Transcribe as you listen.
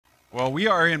Well, we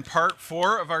are in part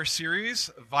 4 of our series,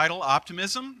 Vital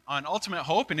Optimism on Ultimate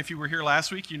Hope. And if you were here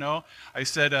last week, you know I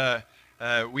said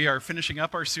we are finishing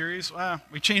up our series. I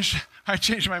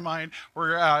changed my mind.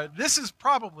 This is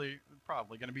probably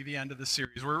going to be the end of the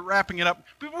series. We're wrapping it up.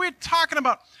 But we're talking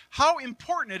about how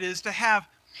important it is to have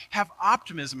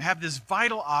optimism, have this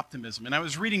vital optimism. And I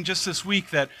was reading just this week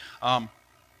that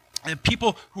and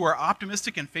people who are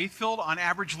optimistic and faith-filled on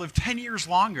average live 10 years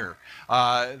longer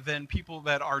than people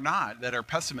that are not, that are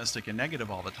pessimistic and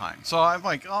negative all the time. So I'm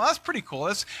like, oh, that's pretty cool.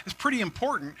 It's pretty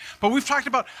important. But we've talked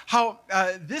about how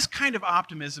this kind of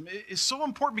optimism is so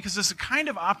important because it's a kind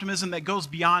of optimism that goes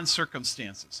beyond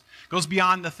circumstances, goes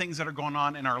beyond the things that are going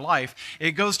on in our life.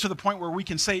 It goes to the point where we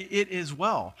can say, it is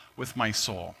well with my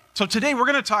soul. So today we're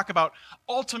going to talk about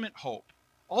ultimate hope.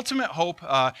 Ultimate hope,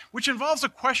 which involves a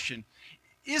question.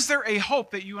 Is there a hope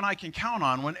that you and I can count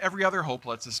on when every other hope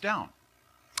lets us down?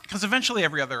 Because eventually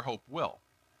every other hope will.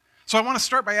 So I want to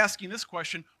start by asking this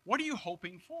question, what are you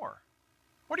hoping for?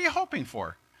 What are you hoping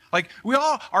for? Like, we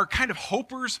all are kind of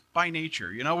hopers by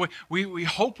nature. You know, we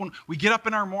hope when we get up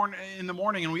in the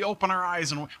morning and we open our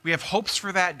eyes and we have hopes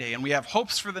for that day and we have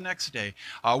hopes for the next day.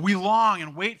 We long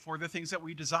and wait for the things that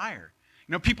we desire.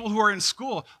 You know, people who are in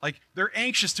school, like, they're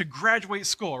anxious to graduate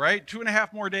school, right?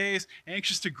 2.5 more days,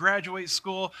 anxious to graduate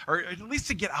school, or at least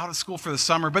to get out of school for the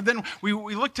summer. But then we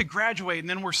look to graduate, and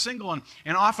then we're single, and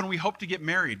often we hope to get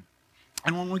married.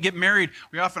 And when we get married,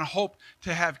 we often hope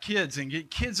to have kids and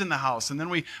get kids in the house. And then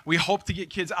we hope to get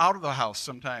kids out of the house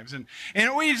sometimes. And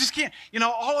we just can't, you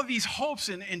know, all of these hopes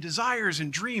and desires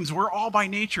and dreams, we're all by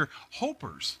nature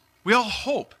hopers. We all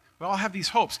hope. We all have these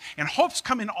hopes. And hopes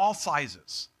come in all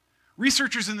sizes.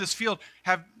 Researchers in this field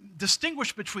have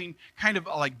distinguished between kind of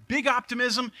like big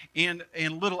optimism and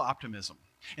little optimism.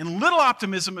 And little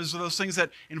optimism is those things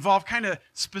that involve kind of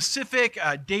specific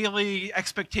daily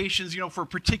expectations, you know, for a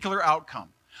particular outcome.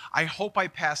 I hope I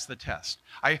pass the test.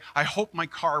 I hope my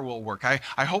car will work.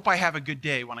 I hope I have a good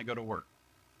day when I go to work.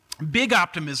 Big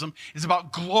optimism is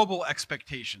about global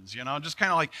expectations, you know, just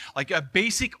kind of like a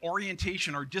basic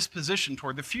orientation or disposition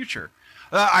toward the future.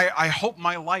 I hope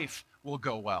my life will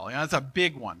go well. You know, that's a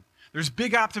big one. There's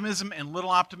big optimism and little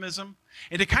optimism.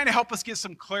 And to kind of help us get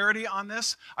some clarity on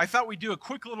this, I thought we'd do a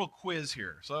quick little quiz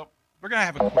here. So we're going to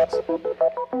have a quiz.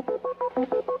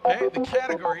 Okay, the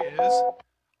category is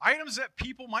items that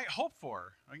people might hope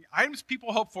for. Items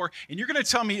people hope for. And you're going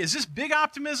to tell me, is this big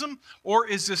optimism or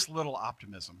is this little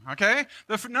optimism? Okay?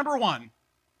 Number one,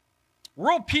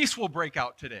 world peace will break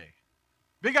out today.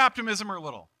 Big optimism or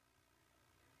little?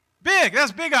 Big,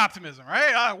 that's big optimism,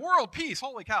 right? World peace,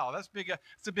 holy cow, that's big.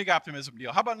 It's a big optimism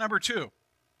deal. How about number two?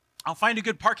 I'll find a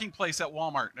good parking place at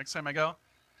Walmart next time I go.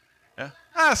 Yeah,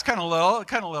 that's kind of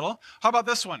little. How about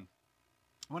this one?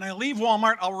 When I leave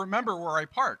Walmart, I'll remember where I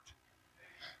parked.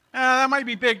 That might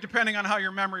be big depending on how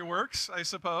your memory works, I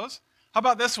suppose. How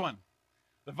about this one?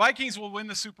 The Vikings will win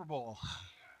the Super Bowl.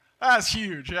 That's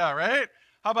huge, yeah, right?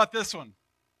 How about this one?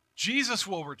 Jesus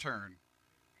will return.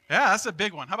 Yeah, that's a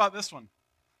big one. How about this one?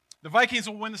 The Vikings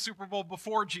will win the Super Bowl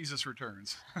before Jesus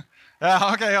returns.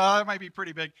 Yeah, okay, well, that might be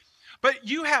pretty big. But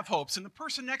you have hopes, and the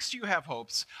person next to you have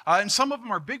hopes. And some of them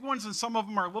are big ones, and some of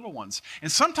them are little ones.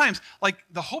 And sometimes, like,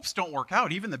 the hopes don't work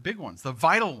out, even the big ones, the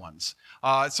vital ones.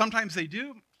 Sometimes they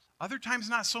do, other times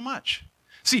not so much.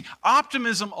 See,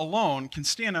 optimism alone can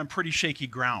stand on pretty shaky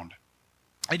ground.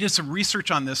 I did some research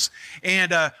on this,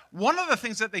 and one of the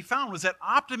things that they found was that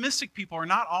optimistic people are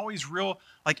not always real,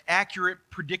 like, accurate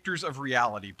predictors of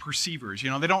reality, perceivers. You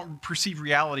know, they don't perceive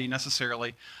reality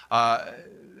necessarily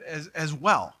as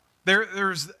well.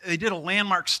 They did a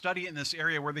landmark study in this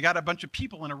area where they got a bunch of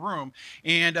people in a room,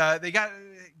 and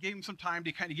gave them some time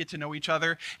to kind of get to know each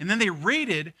other, and then they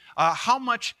rated how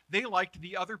much they liked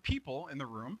the other people in the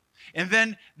room. And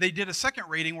then they did a second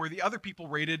rating where the other people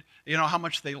rated, you know, how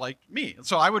much they liked me.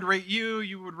 So I would rate you,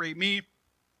 you would rate me.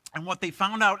 And what they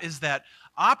found out is that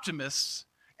optimists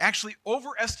actually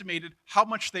overestimated how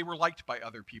much they were liked by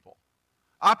other people.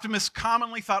 Optimists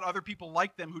commonly thought other people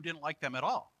liked them who didn't like them at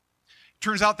all.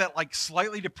 Turns out that, like,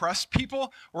 slightly depressed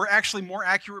people were actually more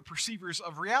accurate perceivers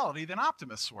of reality than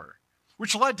optimists were,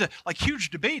 which led to, like, huge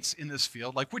debates in this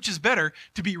field, like which is better,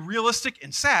 to be realistic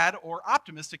and sad or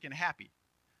optimistic and happy.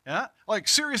 Yeah? Like,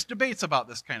 serious debates about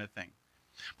this kind of thing.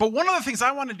 But one of the things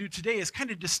I want to do today is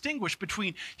kind of distinguish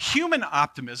between human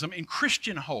optimism and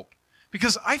Christian hope,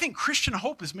 because I think Christian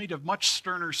hope is made of much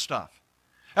sterner stuff.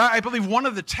 I believe one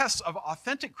of the tests of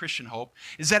authentic Christian hope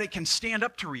is that it can stand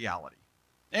up to reality,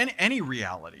 and any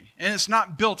reality, and it's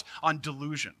not built on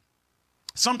delusion.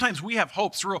 Sometimes we have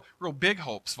hopes, real big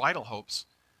hopes, vital hopes,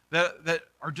 that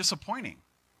are disappointing.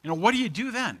 You know, what do you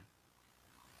do then?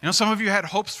 You know, some of you had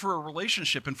hopes for a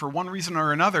relationship, and for one reason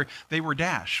or another, they were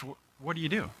dashed. What do you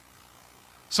do?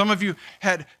 Some of you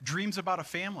had dreams about a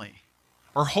family,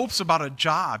 or hopes about a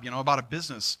job, about a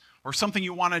business, or something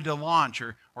you wanted to launch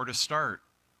or to start,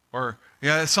 or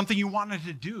something you wanted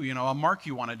to do, a mark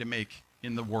you wanted to make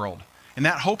in the world. And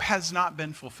that hope has not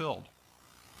been fulfilled,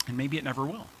 and maybe it never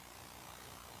will.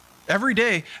 Every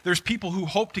day, there's people who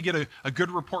hope to get a good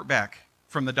report back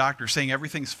from the doctor saying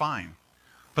everything's fine,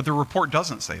 but the report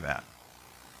doesn't say that.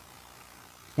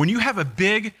 When you have a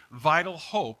big, vital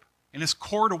hope, and it's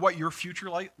core to what your future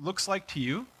looks like to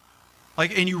you,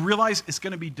 and you realize it's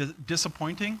going to be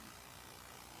disappointing,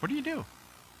 what do you do?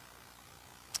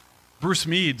 Bruce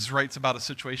Meads writes about a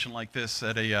situation like this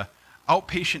at a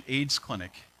outpatient AIDS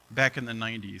clinic back in the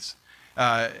 90s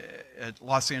at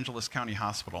Los Angeles County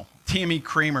Hospital. Tammy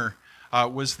Kramer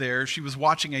was there. She was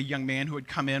watching a young man who had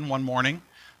come in one morning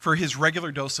for his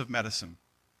regular dose of medicine.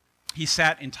 He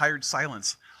sat in tired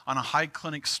silence on a high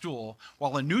clinic stool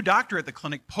while a new doctor at the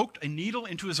clinic poked a needle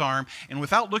into his arm and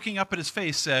without looking up at his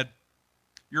face said,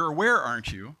 "You're aware,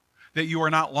 aren't you, that you are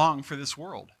not long for this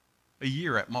world, a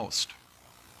year at most."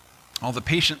 Well, the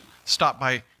patient stopped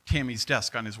by Tammy's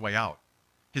desk on his way out.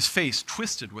 His face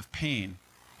twisted with pain,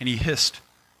 and he hissed,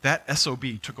 "That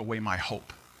SOB took away my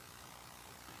hope."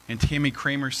 And Tammy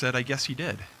Kramer said, "I guess he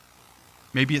did.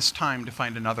 Maybe it's time to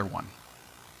find another one.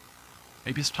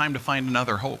 Maybe it's time to find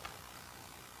another hope."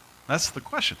 That's the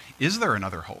question. Is there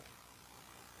another hope?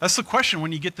 That's the question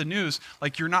when you get the news,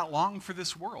 you're not long for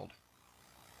this world.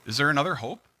 Is there another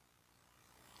hope?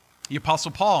 The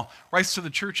Apostle Paul writes to the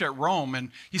church at Rome,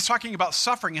 and he's talking about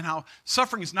suffering and how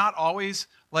suffering is not always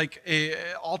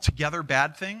a altogether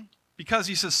bad thing, because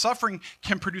he says suffering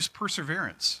can produce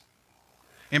perseverance,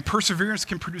 and perseverance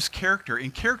can produce character,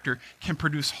 and character can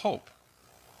produce hope.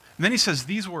 And then he says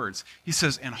these words. He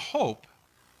says, "And hope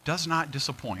does not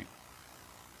disappoint."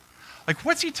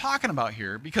 What's he talking about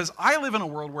here? Because I live in a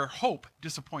world where hope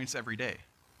disappoints every day.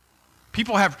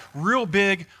 People have real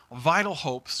big, vital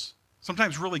hopes,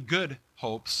 sometimes really good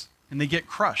hopes, and they get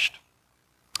crushed.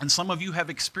 And some of you have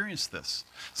experienced this.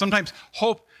 Sometimes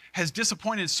hope has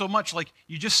disappointed so much,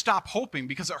 you just stop hoping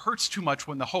because it hurts too much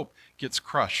when the hope gets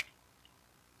crushed.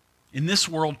 In this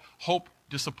world, hope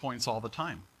disappoints all the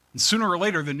time. And sooner or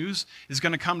later, the news is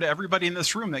going to come to everybody in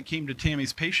this room that came to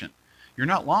Tammy's patient. You're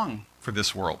not long for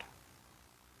this world.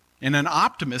 And an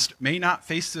optimist may not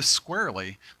face this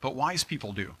squarely, but wise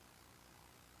people do.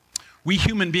 We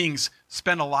human beings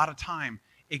spend a lot of time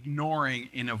ignoring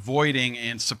and avoiding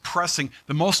and suppressing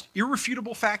the most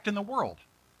irrefutable fact in the world.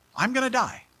 I'm going to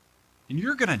die, and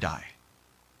you're going to die.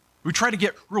 We try to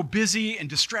get real busy and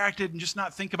distracted and just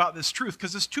not think about this truth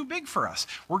because it's too big for us.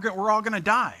 We're all going to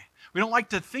die. We don't like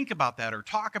to think about that or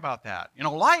talk about that.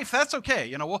 Life, that's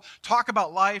okay. We'll talk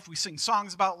about life. We sing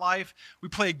songs about life. We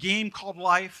play a game called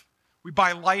life. We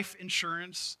buy life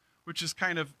insurance, which is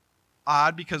kind of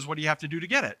odd because what do you have to do to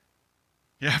get it?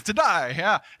 You have to die,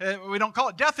 yeah. We don't call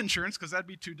it death insurance because that'd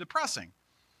be too depressing.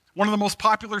 One of the most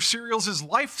popular cereals is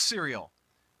Life cereal.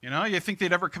 You think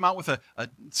they'd ever come out with a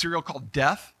cereal called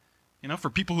Death?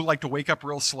 For people who like to wake up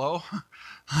real slow.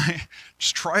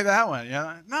 Just try that one.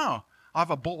 Yeah, no, I'll have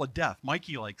a bowl of death.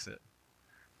 Mikey likes it.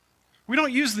 We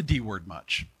don't use the D word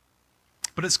much,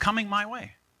 but it's coming my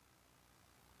way.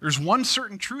 There's one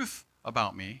certain truth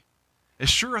about me. As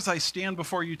sure as I stand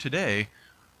before you today,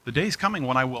 the day's coming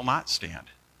when I will not stand.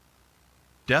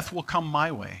 Death will come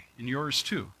my way, and yours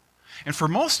too. And for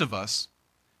most of us,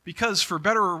 because for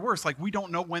better or worse, we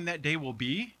don't know when that day will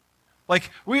be,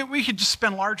 we could just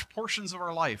spend large portions of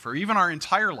our life, or even our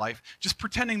entire life, just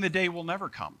pretending the day will never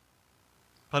come.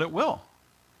 But it will.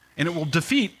 And it will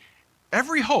defeat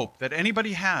every hope that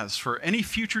anybody has for any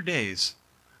future days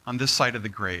on this side of the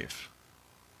grave.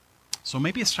 So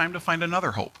maybe it's time to find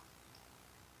another hope.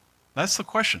 That's the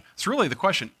question. It's really the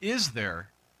question, is there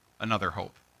another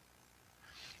hope?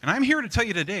 And I'm here to tell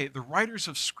you today, the writers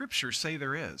of Scripture say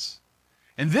there is.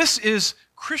 And this is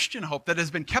Christian hope that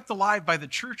has been kept alive by the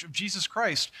Church of Jesus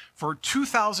Christ for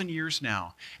 2,000 years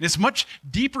now. And it's much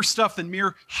deeper stuff than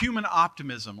mere human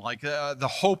optimism, the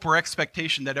hope or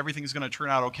expectation that everything's going to turn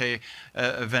out okay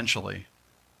eventually.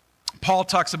 Paul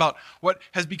talks about what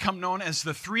has become known as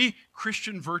the three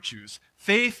Christian virtues,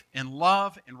 faith and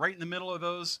love, and right in the middle of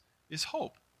those is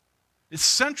hope. It's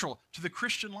central to the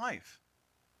Christian life.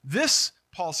 This,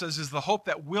 Paul says, is the hope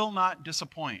that will not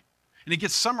disappoint. And it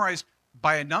gets summarized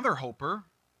by another hoper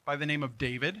by the name of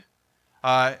David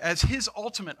as his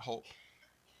ultimate hope.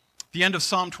 At the end of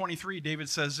Psalm 23, David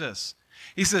says this.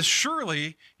 He says,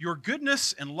 "Surely your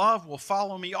goodness and love will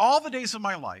follow me all the days of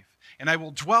my life, and I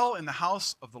will dwell in the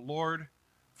house of the Lord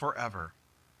forever."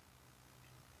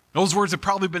 Those words have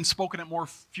probably been spoken at more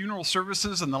funeral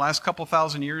services in the last couple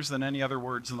thousand years than any other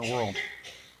words in the world.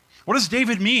 What does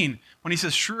David mean when he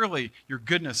says, surely your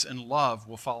goodness and love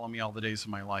will follow me all the days of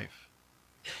my life?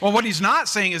 Well, what he's not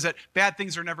saying is that bad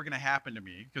things are never going to happen to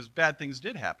me, because bad things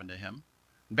did happen to him.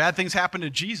 Bad things happened to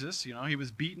Jesus. He was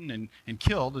beaten and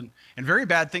killed, and very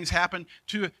bad things happened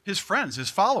to his friends, his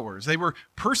followers. They were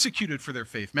persecuted for their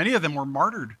faith. Many of them were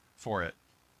martyred for it.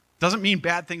 Doesn't mean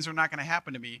bad things are not going to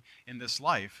happen to me in this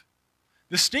life.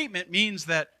 This statement means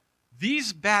that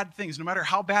these bad things, no matter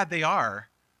how bad they are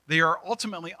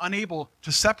ultimately unable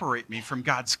to separate me from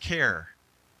God's care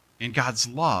and God's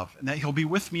love, and that he'll be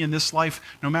with me in this life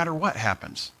no matter what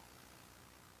happens.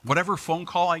 Whatever phone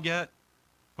call I get,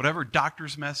 whatever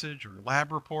doctor's message or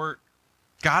lab report,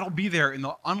 God will be there in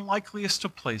the unlikeliest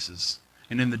of places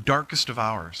and in the darkest of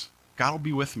hours. God will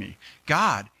be with me.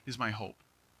 God is my hope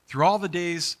through all the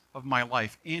days of my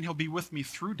life, and he'll be with me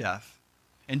through death.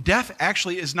 And death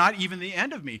actually is not even the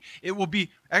end of me. It will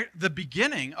be the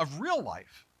beginning of real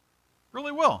life.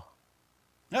 Really will.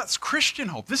 That's Christian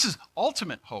hope. This is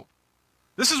ultimate hope.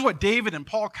 This is what David and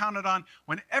Paul counted on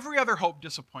when every other hope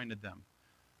disappointed them.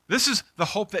 This is the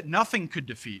hope that nothing could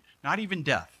defeat, not even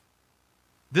death.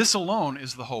 This alone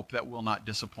is the hope that will not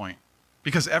disappoint,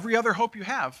 because every other hope you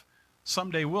have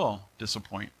someday will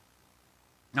disappoint.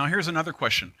 Now here's another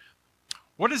question.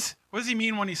 What does he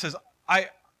mean when he says, I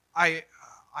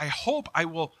hope I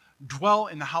will dwell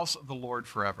in the house of the Lord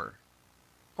forever?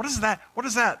 What does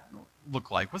that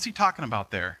look like? What's he talking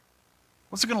about there?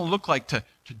 What's it going to look like to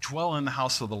dwell in the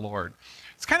house of the Lord?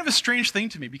 It's kind of a strange thing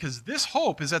to me, because this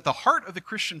hope is at the heart of the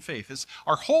Christian faith.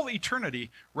 Our whole eternity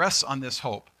rests on this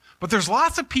hope. But there's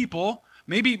lots of people,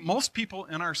 maybe most people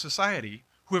in our society,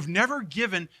 who have never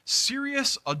given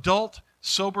serious, adult,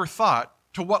 sober thought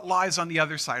to what lies on the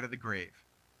other side of the grave.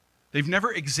 They've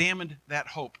never examined that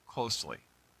hope closely.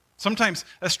 Sometimes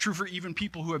that's true for even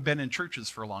people who have been in churches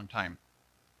for a long time.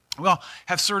 Well,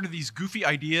 have sort of these goofy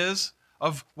ideas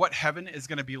of what heaven is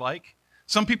going to be like.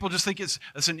 Some people just think it's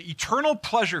an eternal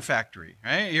pleasure factory,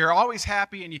 right? You're always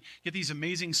happy and you get these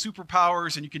amazing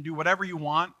superpowers and you can do whatever you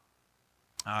want.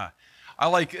 I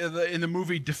like in the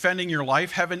movie Defending Your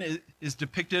Life, heaven is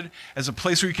depicted as a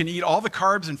place where you can eat all the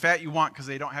carbs and fat you want because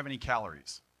they don't have any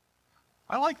calories.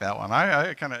 I like that one.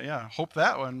 I kind of, hope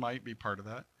that one might be part of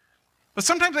that. But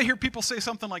sometimes I hear people say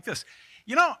something like this.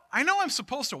 I know I'm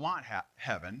supposed to want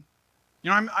heaven.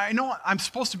 I know I'm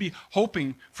supposed to be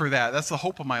hoping for that. That's the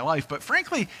hope of my life. But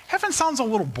frankly, heaven sounds a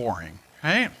little boring,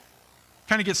 right?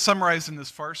 Kind of gets summarized in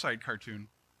this Far Side cartoon.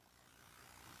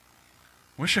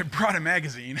 Wish I brought a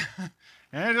magazine.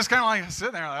 And I just kind of like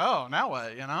sitting there like, oh, now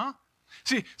what,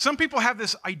 See, some people have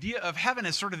this idea of heaven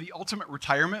as sort of the ultimate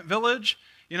retirement village.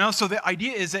 So the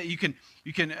idea is that you can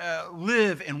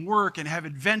live and work and have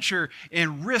adventure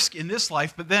and risk in this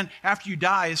life, but then after you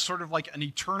die is sort of like an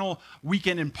eternal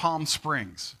weekend in Palm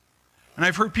Springs. And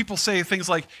I've heard people say things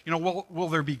like, will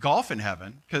there be golf in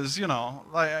heaven? Because,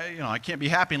 I can't be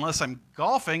happy unless I'm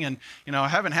golfing, and,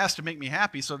 heaven has to make me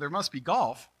happy, so there must be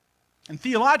golf. And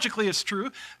theologically, it's true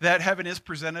that heaven is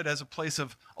presented as a place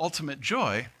of ultimate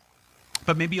joy,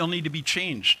 but maybe you'll need to be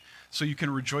changed so you can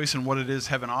rejoice in what it is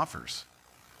heaven offers.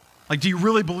 Like, do you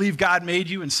really believe God made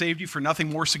you and saved you for nothing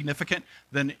more significant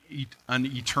than an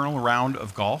eternal round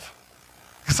of golf?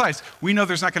 Besides, we know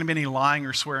there's not going to be any lying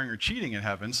or swearing or cheating in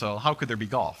heaven, so how could there be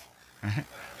golf?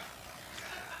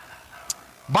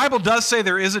 Bible does say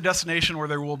there is a destination where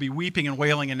there will be weeping and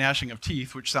wailing and gnashing of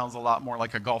teeth, which sounds a lot more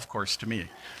like a golf course to me.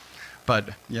 But,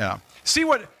 yeah. See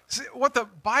what the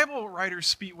Bible writers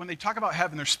speak when they talk about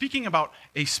heaven. They're speaking about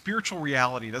a spiritual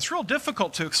reality that's real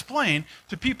difficult to explain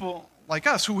to people like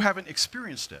us who haven't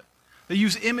experienced it. They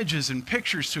use images and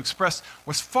pictures to express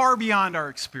what's far beyond our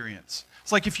experience.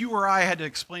 It's like if you or I had to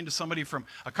explain to somebody from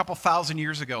a couple thousand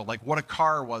years ago, like what a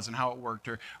car was and how it worked,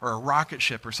 or a rocket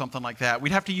ship or something like that.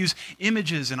 We'd have to use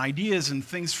images and ideas and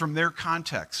things from their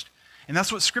context. And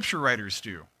that's what scripture writers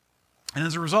do. And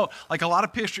as a result, like a lot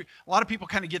of people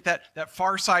kind of get that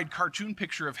Far Side cartoon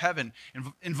picture of heaven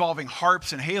involving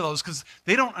harps and halos because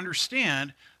they don't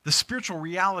understand the spiritual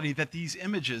reality that these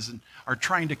images are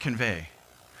trying to convey.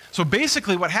 So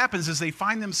basically what happens is they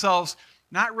find themselves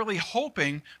not really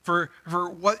hoping for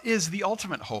what is the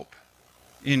ultimate hope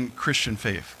in Christian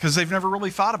faith, because they've never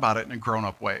really thought about it in a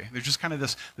grown-up way. They're just kind of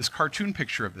this cartoon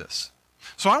picture of this.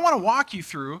 So I want to walk you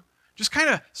through just kind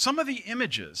of some of the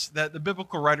images that the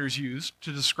biblical writers use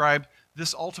to describe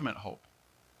this ultimate hope.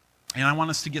 And I want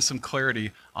us to get some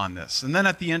clarity on this. And then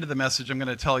at the end of the message, I'm going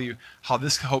to tell you how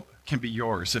this hope can be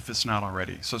yours if it's not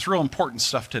already. So it's real important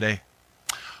stuff today.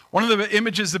 One of the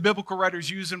images the biblical writers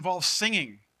use involves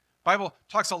singing Bible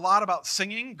talks a lot about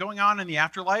singing going on in the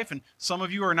afterlife, and some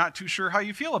of you are not too sure how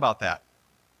you feel about that.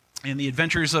 In The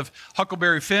Adventures of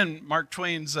Huckleberry Finn, Mark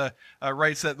Twain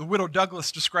writes that the widow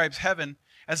Douglas describes heaven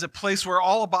as a place where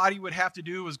all a body would have to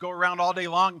do was go around all day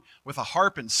long with a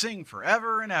harp and sing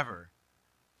forever and ever.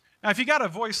 Now, if you got a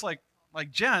voice like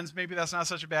Jen's, maybe that's not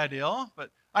such a bad deal,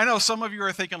 but I know some of you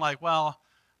are thinking like, well,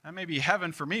 that may be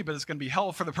heaven for me, but it's going to be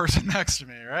hell for the person next to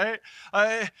me, right?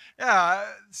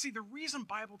 See, the reason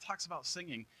Bible talks about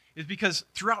singing is because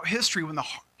throughout history, when the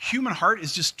human heart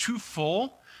is just too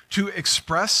full to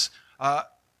express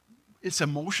its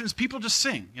emotions, people just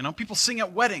sing. People sing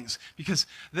at weddings because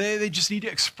they just need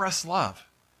to express love.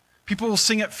 People will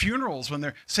sing at funerals when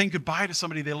they're saying goodbye to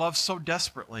somebody they love so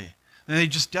desperately, and they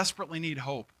just desperately need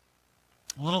hope.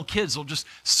 Little kids will just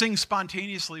sing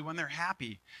spontaneously when they're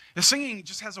happy. The singing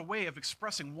just has a way of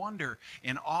expressing wonder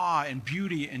and awe and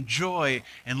beauty and joy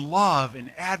and love and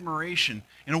admiration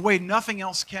in a way nothing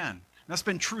else can. And that's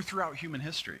been true throughout human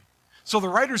history. So the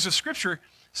writers of Scripture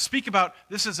speak about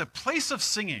this as a place of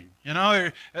singing.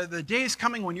 The day is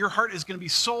coming when your heart is going to be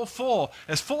so full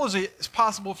as it's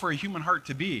possible for a human heart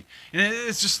to be. And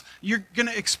it's just, you're going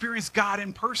to experience God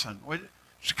in person.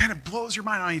 It kind of blows your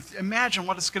mind. I mean, imagine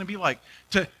what it's going to be like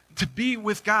to be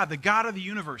with God, the God of the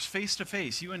universe, face to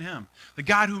face, you and him. The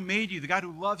God who made you, the God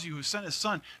who loves you, who sent his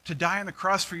son to die on the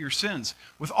cross for your sins.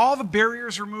 With all the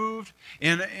barriers removed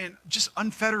and just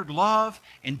unfettered love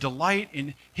and delight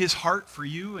in his heart for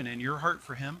you and in your heart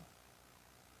for him.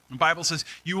 The Bible says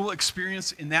you will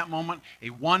experience in that moment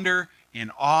a wonder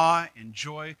and awe and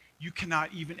joy you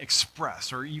cannot even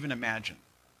express or even imagine.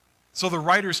 So the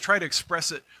writers try to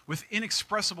express it with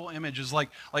inexpressible images like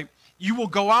you will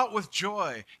go out with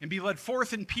joy and be led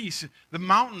forth in peace. The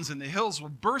mountains and the hills will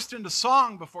burst into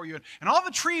song before you, and all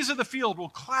the trees of the field will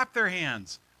clap their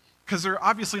hands, because they're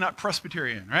obviously not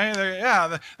Presbyterian, right?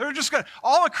 They're just going to,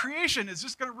 all of creation is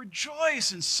just going to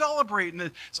rejoice and celebrate in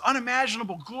this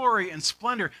unimaginable glory and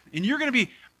splendor. And you're going to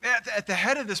be at the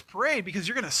head of this parade because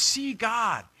you're going to see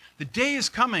God. The day is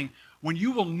coming when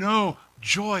you will know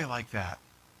joy like that.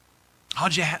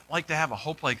 How'd you like to have a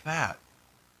hope like that?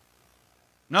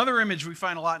 Another image we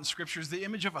find a lot in Scripture is the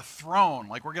image of a throne.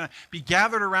 Like we're going to be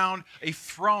gathered around a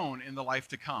throne in the life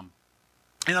to come.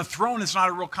 And a throne is not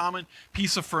a real common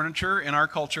piece of furniture in our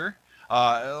culture.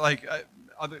 Not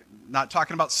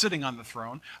talking about sitting on the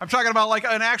throne. I'm talking about like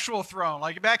an actual throne.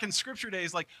 Like back in Scripture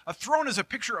days, like a throne is a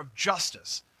picture of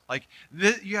justice. Like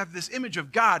you have this image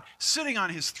of God sitting on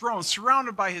his throne,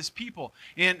 surrounded by his people.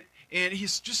 And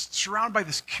he's just surrounded by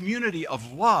this community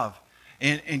of love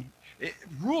and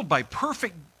ruled by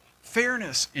perfect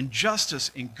fairness and justice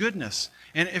and goodness.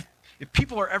 And if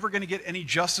people are ever going to get any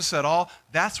justice at all,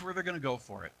 that's where they're going to go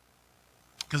for it.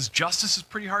 Because justice is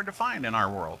pretty hard to find in our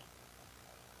world.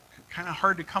 Kind of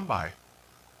hard to come by.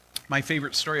 My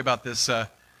favorite story about this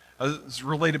is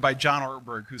related by John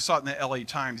Ortberg, who saw it in the LA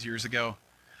Times years ago.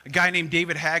 A guy named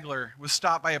David Hagler was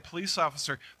stopped by a police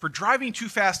officer for driving too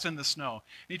fast in the snow. And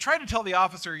he tried to tell the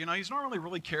officer, he's normally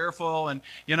really careful and,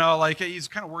 he's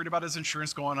kind of worried about his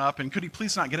insurance going up and could he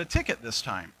please not get a ticket this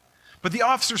time? But the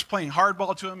officer's playing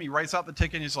hardball to him. He writes out the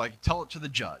ticket and he's like, tell it to the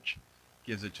judge.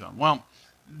 Gives it to him. Well,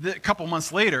 a couple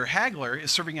months later, Hagler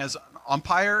is serving as an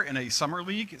umpire in a summer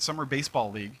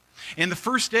baseball league. And the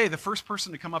first day, the first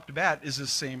person to come up to bat is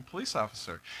this same police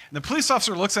officer. And the police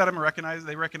officer looks at him and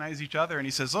they recognize each other, and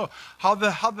he says, "Oh, how'd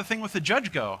the thing with the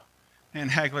judge go?"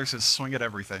 And Hagler says, "Swing at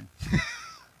everything."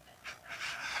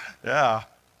 Yeah.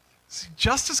 See,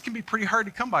 justice can be pretty hard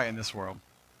to come by in this world.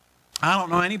 I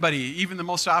don't know anybody, even the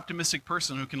most optimistic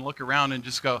person, who can look around and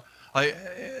just go,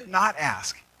 not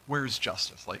ask, where's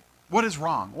justice? Like, what is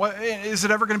wrong? Is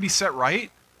it ever going to be set right?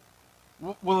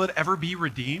 Will it ever be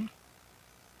redeemed?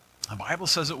 The Bible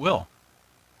says it will.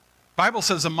 The Bible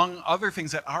says, among other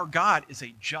things, that our God is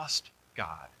a just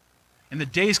God. And the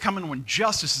day's coming when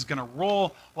justice is going to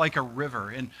roll like a river.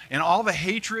 And all the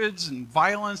hatreds and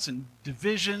violence and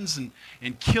divisions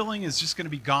and killing is just going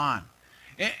to be gone.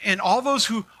 And all those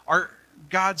who are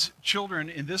God's children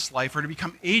in this life are to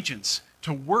become agents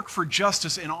to work for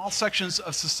justice in all sections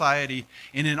of society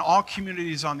and in all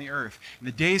communities on the earth. And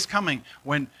the day is coming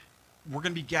when we're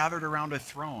going to be gathered around a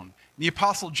throne. And the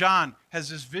Apostle John has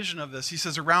this vision of this. He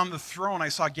says, around the throne I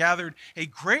saw gathered a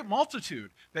great multitude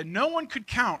that no one could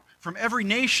count, from every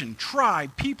nation,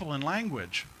 tribe, people, and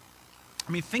language.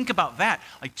 I mean, think about that.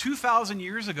 Like 2,000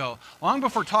 years ago, long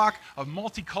before talk of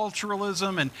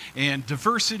multiculturalism and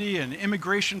diversity and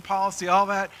immigration policy, all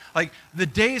that, like the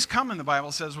day is coming, the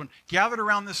Bible says, when gathered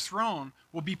around this throne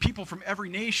will be people from every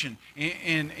nation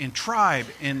and tribe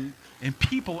and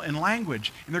people and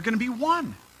language. And they're going to be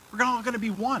one. We're all going to be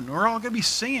one. We're all going to be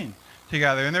singing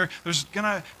together. And there's going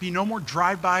to be no more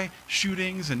drive-by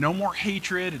shootings and no more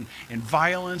hatred and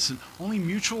violence, and only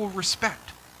mutual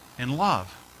respect and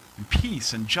love and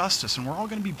peace and justice. And we're all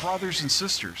going to be brothers and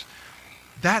sisters.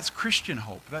 That's Christian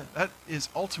hope. That is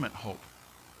ultimate hope.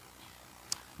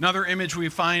 Another image we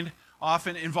find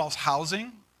often involves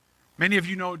housing. Many of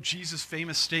you know Jesus'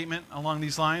 famous statement along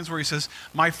these lines where he says,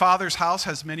 "My Father's house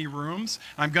has many rooms,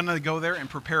 and I'm going to go there and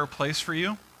prepare a place for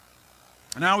you."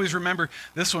 And I always remember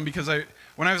this one because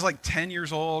when I was like 10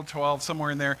 years old, 12,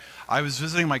 somewhere in there, I was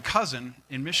visiting my cousin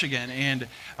in Michigan, and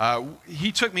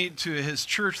he took me to his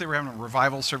church. They were having a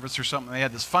revival service or something. They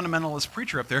had this fundamentalist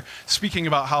preacher up there speaking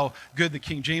about how good the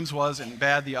King James was and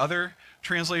bad the other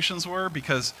translations were,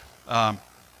 because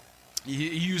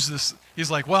he used this.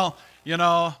 He's like, well, you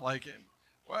know, like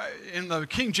in the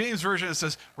King James Version it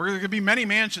says, "We're going to be many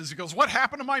mansions." He goes, "What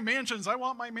happened to my mansions? I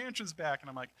want my mansions back." And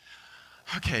I'm like,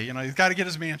 okay, you know, he's got to get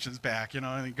his mansions back, you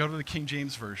know, and go to the King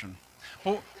James Version.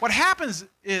 Well, what happens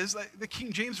is the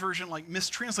King James Version like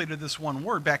mistranslated this one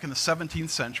word back in the 17th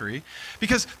century,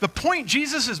 because the point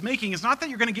Jesus is making is not that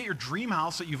you're going to get your dream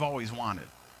house that you've always wanted.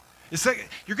 It's that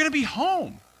you're going to be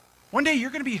home. One day you're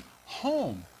going to be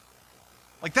home.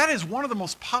 Like, that is one of the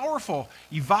most powerful,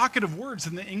 evocative words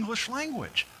in the English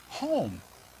language. Home.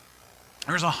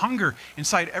 There's a hunger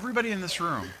inside everybody in this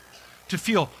room to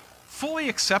feel fully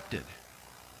accepted,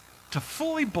 to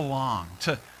fully belong,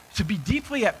 to be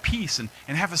deeply at peace and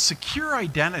have a secure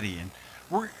identity. And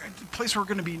we're a place where we're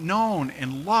going to be known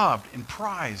and loved and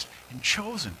prized and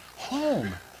chosen.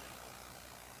 Home.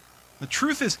 The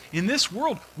truth is, in this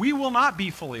world, we will not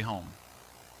be fully home.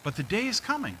 But the day is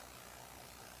coming.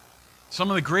 Some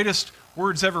of the greatest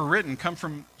words ever written come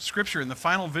from Scripture in the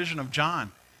final vision of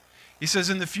John. He says,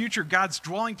 in the future, God's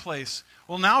dwelling place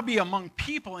will now be among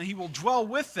people, and he will dwell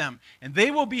with them, and they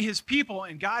will be his people,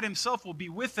 and God himself will be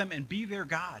with them and be their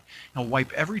God. He'll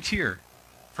wipe every tear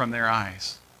from their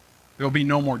eyes. There will be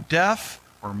no more death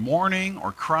or mourning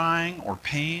or crying or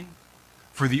pain,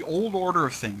 for the old order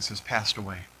of things has passed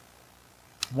away.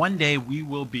 One day we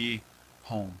will be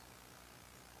home,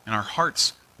 and our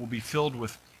hearts will be filled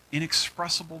with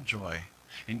inexpressible joy,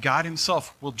 and God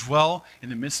himself will dwell in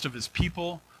the midst of his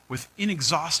people with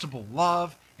inexhaustible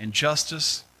love and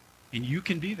justice, and you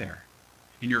can be there.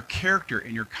 And your character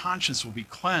and your conscience will be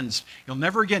cleansed. You'll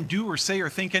never again do or say or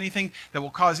think anything that will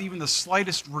cause even the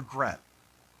slightest regret.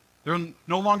 There will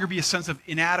no longer be a sense of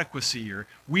inadequacy or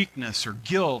weakness or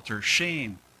guilt or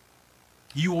shame.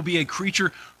 You will be a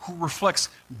creature who reflects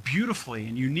beautifully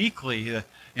and uniquely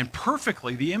and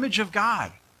perfectly the image of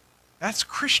God. That's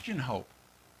Christian hope.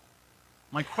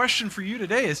 My question for you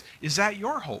today is that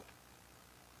your hope?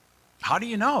 How do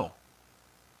you know?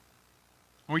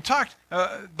 When we talked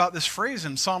about this phrase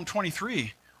in Psalm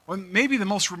 23, well, maybe the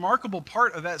most remarkable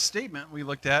part of that statement we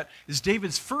looked at is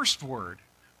David's first word,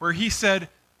 where he said,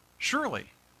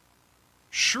 "Surely,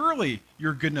 surely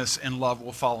your goodness and love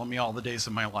will follow me all the days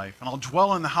of my life, and I'll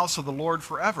dwell in the house of the Lord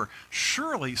forever."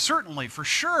 Surely, certainly, for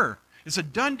sure. It's a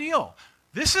done deal.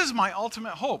 This is my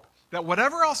ultimate hope, that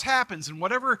whatever else happens and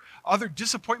whatever other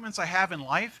disappointments I have in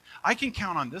life, I can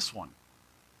count on this one.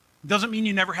 It doesn't mean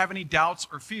you never have any doubts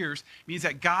or fears. It means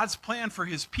that God's plan for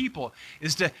his people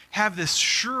is to have this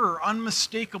sure,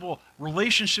 unmistakable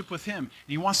relationship with him. And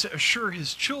he wants to assure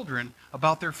his children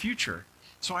about their future.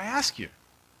 So I ask you,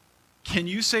 can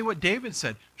you say what David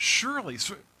said? Surely,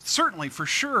 certainly, for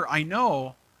sure, I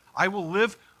know I will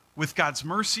live with God's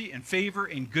mercy and favor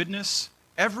and goodness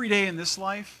every day in this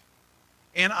life.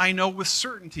 And I know with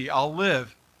certainty I'll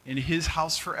live in his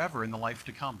house forever in the life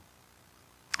to come.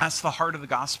 That's the heart of the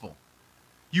gospel.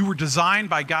 You were designed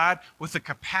by God with the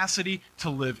capacity to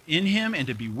live in him and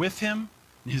to be with him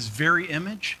in his very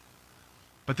image.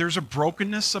 But there's a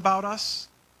brokenness about us.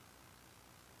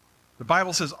 The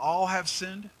Bible says all have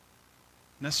sinned, and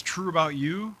that's true about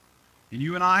you. And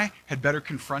you and I had better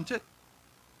confront it,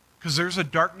 because there's a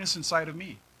darkness inside of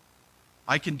me.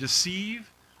 I can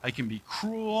deceive, I can be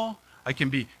cruel, I can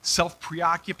be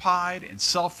self-preoccupied and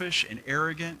selfish and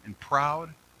arrogant and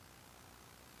proud.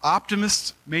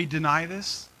 Optimists may deny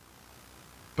this,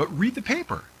 but read the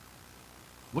paper.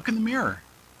 Look in the mirror.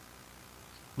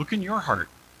 Look in your heart.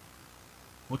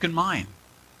 Look in mine.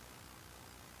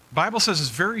 The Bible says it's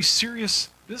very serious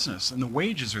business, and the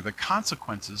wages or the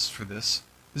consequences for this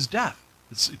is death.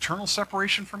 It's eternal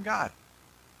separation from God.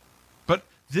 But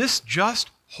this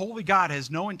just, holy God has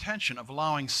no intention of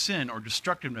allowing sin or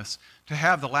destructiveness to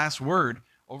have the last word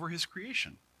over his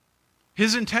creation.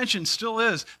 His intention still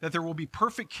is that there will be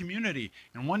perfect community,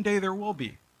 and one day there will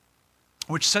be,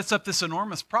 which sets up this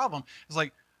enormous problem. It's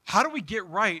like, how do we get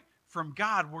right from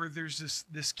God where there's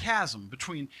this chasm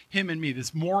between him and me,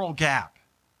 this moral gap.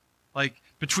 Like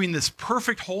between this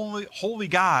perfect, holy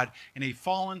God and a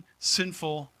fallen,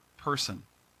 sinful person.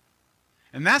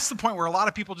 And that's the point where a lot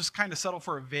of people just kind of settle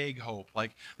for a vague hope.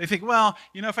 Like they think, well,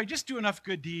 if I just do enough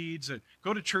good deeds and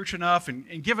go to church enough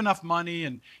and give enough money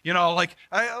and, like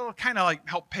I'll kind of like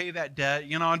help pay that debt,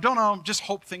 and don't know, just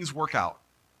hope things work out.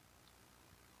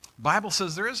 The Bible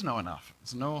says there is no enough.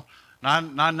 There's not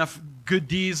enough good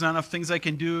deeds, not enough things I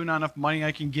can do, not enough money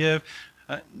I can give.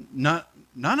 None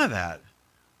of that.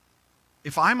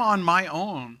 If I'm on my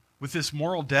own with this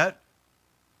moral debt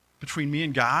between me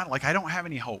and God, like I don't have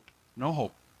any hope. No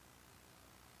hope.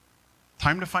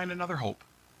 Time to find another hope.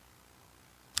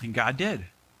 And God did.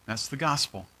 That's the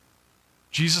gospel.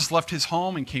 Jesus left his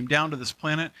home and came down to this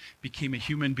planet, became a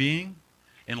human being,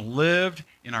 and lived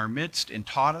in our midst and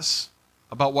taught us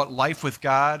about what life with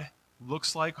God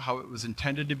looks like, how it was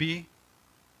intended to be.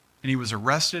 And he was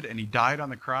arrested and he died on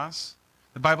the cross.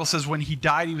 The Bible says when he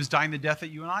died, he was dying the death that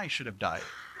you and I should have died,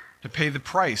 to pay the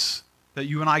price that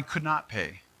you and I could not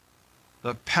pay.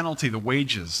 The penalty, the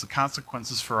wages, the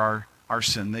consequences for our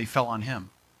sin, they fell on him.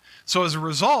 So as a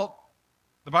result,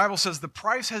 the Bible says the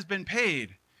price has been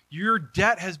paid. Your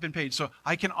debt has been paid. So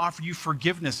I can offer you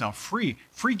forgiveness now, free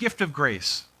gift of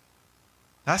grace.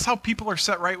 That's how people are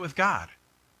set right with God.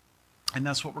 And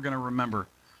that's what we're going to remember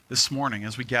this morning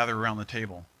as we gather around the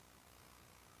table.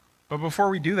 But before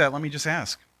we do that, let me just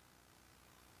ask,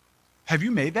 have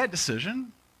you made that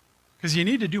decision? Because you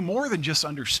need to do more than just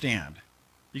understand.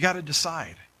 You got to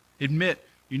decide. Admit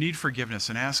you need forgiveness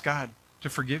and ask God to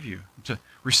forgive you, to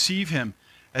receive him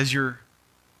as your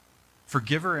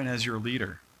forgiver and as your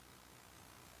leader.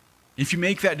 If you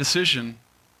make that decision,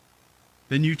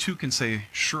 then you too can say,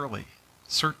 surely,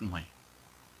 certainly,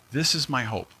 this is my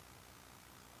hope.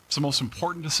 It's the most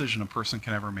important decision a person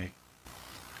can ever make.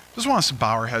 Just want us to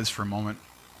bow our heads for a moment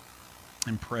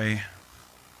and pray.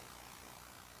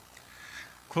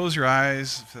 Close your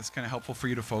eyes if that's kind of helpful for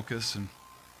you to focus. And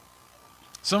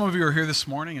some of you are here this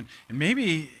morning, and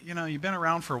maybe, you've been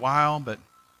around for a while, but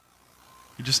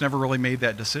you just never really made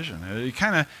that decision. It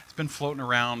kind of has been floating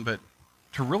around, but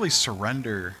to really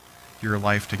surrender your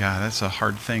life to God, that's a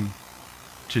hard thing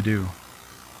to do.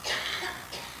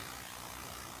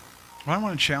 Well, I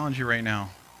want to challenge you right now.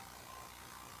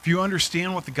 If you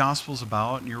understand what the gospel is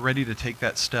about and you're ready to take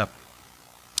that step,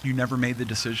 you never made the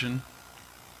decision,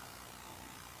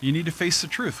 you need to face the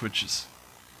truth, which is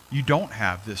you don't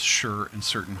have this sure and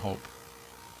certain hope,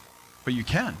 but you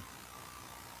can.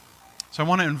 So I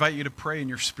want to invite you to pray in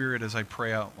your spirit as I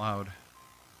pray out loud.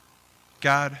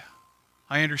 God,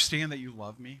 I understand that you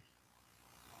love me.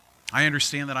 I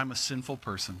understand that I'm a sinful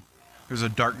person. There's a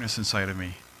darkness inside of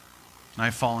me, and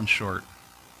I've fallen short.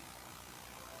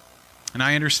 And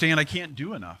I understand I can't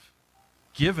do enough,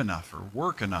 give enough, or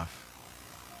work enough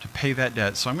to pay that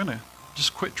debt. So I'm going to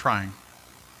just quit trying.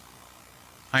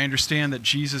 I understand that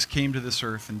Jesus came to this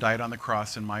earth and died on the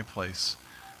cross in my place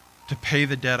to pay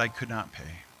the debt I could not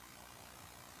pay.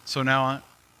 So now,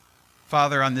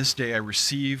 Father, on this day I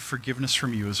receive forgiveness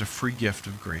from you as a free gift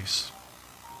of grace.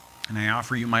 And I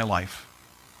offer you my life.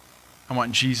 I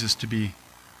want Jesus to be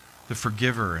the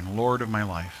forgiver and Lord of my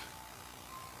life.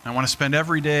 I want to spend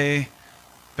every day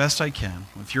best I can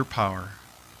with your power,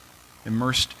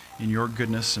 immersed in your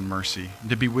goodness and mercy, and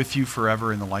to be with you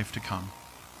forever in the life to come.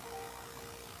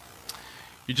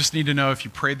 You just need to know if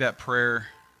you prayed that prayer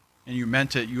and you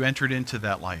meant it, you entered into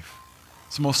that life.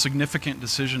 It's the most significant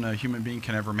decision a human being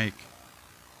can ever make.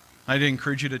 I'd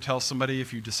encourage you to tell somebody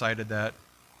if you decided that.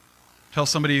 Tell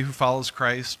somebody who follows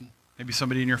Christ, maybe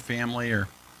somebody in your family or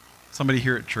somebody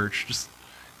here at church. Just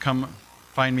come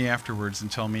find me afterwards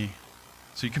and tell me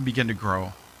so you can begin to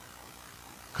grow.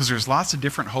 Because there's lots of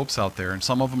different hopes out there, and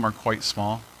some of them are quite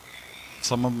small.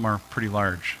 Some of them are pretty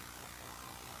large.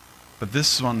 But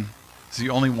this one is the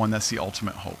only one that's the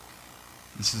ultimate hope.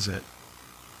 This is it.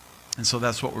 And so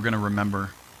that's what we're going to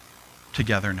remember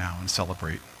together now and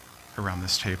celebrate around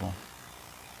this table.